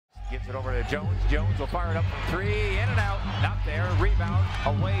gives it over to Jones. Jones will fire it up from three. In and out. Not there. Rebound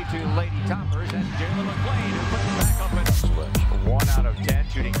away to Lady Toppers. And Jalen McLean who puts it back up and switch. 1 out of 10,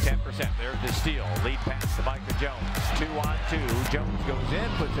 shooting 10%. There's the steal. Lead pass to Micah Jones. 2-on-2. Jones goes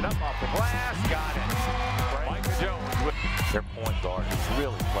in, puts it up off the glass. Got it. Micah Jones with their point guard. He's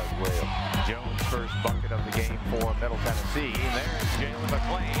really played well. Jones' first bucket of the game for Middle Tennessee. There's Jalen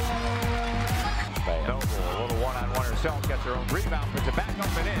McLean. Noble, a little one-on-one herself, gets her own rebound, puts it back up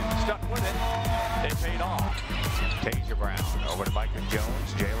and in, stuck with it. It paid off. Tasia Brown over to Micah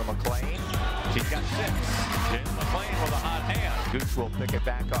Jones, Jalen McLean. She's got 6. Jalen McLean with a hot hand. Gooch will pick it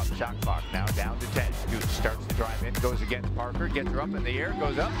back up. Shot clock now down to 10. Gooch starts to drive in, goes against Parker, gets her up in the air,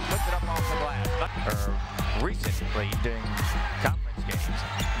 goes up, puts it up off the glass. Recently during conference games,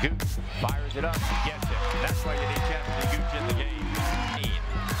 Gooch fires it up, gets it. That's why you need Chastity Gooch in the game.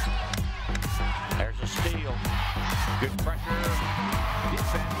 There's a steal. Good pressure.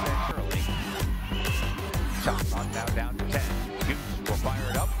 Defense and early. Shot clock now down to 10. Gooch will fire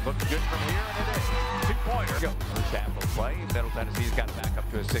it up. Looks good from here, and it is. 2-pointer. First half of play. Middle Tennessee's got it back up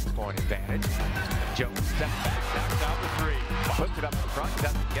to a 6-point advantage. Jones steps back, knocks out the 3. Puts it up in front.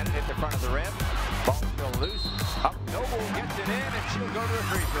 Doesn't get it. Hit the front of the rim. Ball still loose. Up. Noble gets it in, and she'll go to the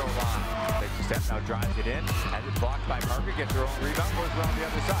free throw line. Takes a step now, drives it in. Has it blocked by Parker. Gets her own rebound. Goes around the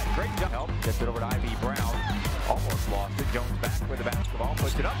other side. Great jump. Help. Gets it over to Ivy Brown. Almost lost it. Jones back with the basketball.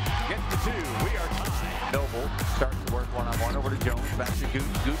 Puts it up. Gets the 2. We are tied. Noble starts to work one-on-one over to Jones. Back to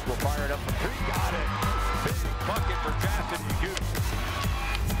Gooch. Gooch will fire it up from 3. Got it. Big bucket for Chastity Gooch.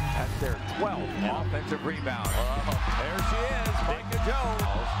 That's their 12th offensive rebound. There she is. Micah Jones.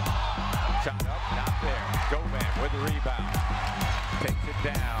 Shot up. Not there. Govan with the rebound. Takes it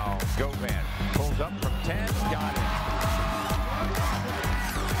down. Govan pulls up from 10. Got it.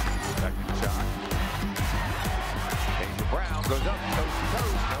 Second shot. Tasia Brown goes up coast to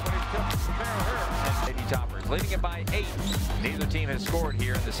coast. Nobody's coming to barrel her. And Lady Toppers leading it by 8. Neither team has scored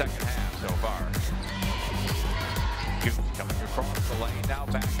here in the second half so far. Gooch coming across the lane, now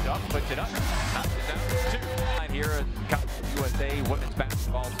backed up, puts it up, knocks it down to 2. Here in USA women's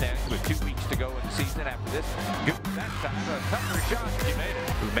basketball standings with 2 weeks to go in the season. After this, Gooch that time a tougher shot. She made it.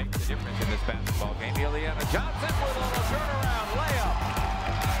 Who makes the difference in this basketball game? Ileana Johnson with a little turnaround layup,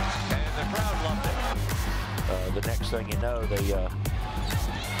 and the crowd loved it. The next thing you know, they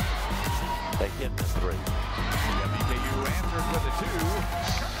hit the 3. WKU answers with a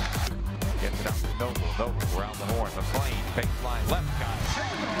 2. Gets it out to Noble. Noble around the horn. McLean, baseline left, got it.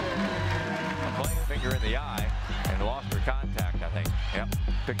 McLean, finger in the eye, and lost her contact, I think. Yep.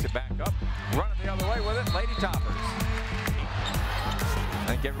 Picks it back up. Running the other way with it. Lady Toppers. I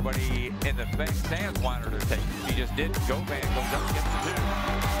think everybody in the stands wanted her to take it. She just didn't. Govan goes up and gets the 2.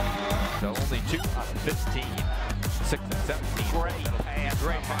 So only 2 out of 15. 6 and 17. Great pass.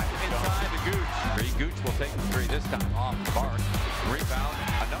 Great pass inside to Gooch. Gooch will take the 3 this time off the mark. Rebound.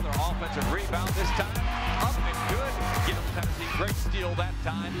 Another offensive rebound this time. Up and good. Gives Tennessee great steal that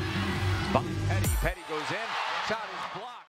time by Petty. Petty goes in. Shot is blocked.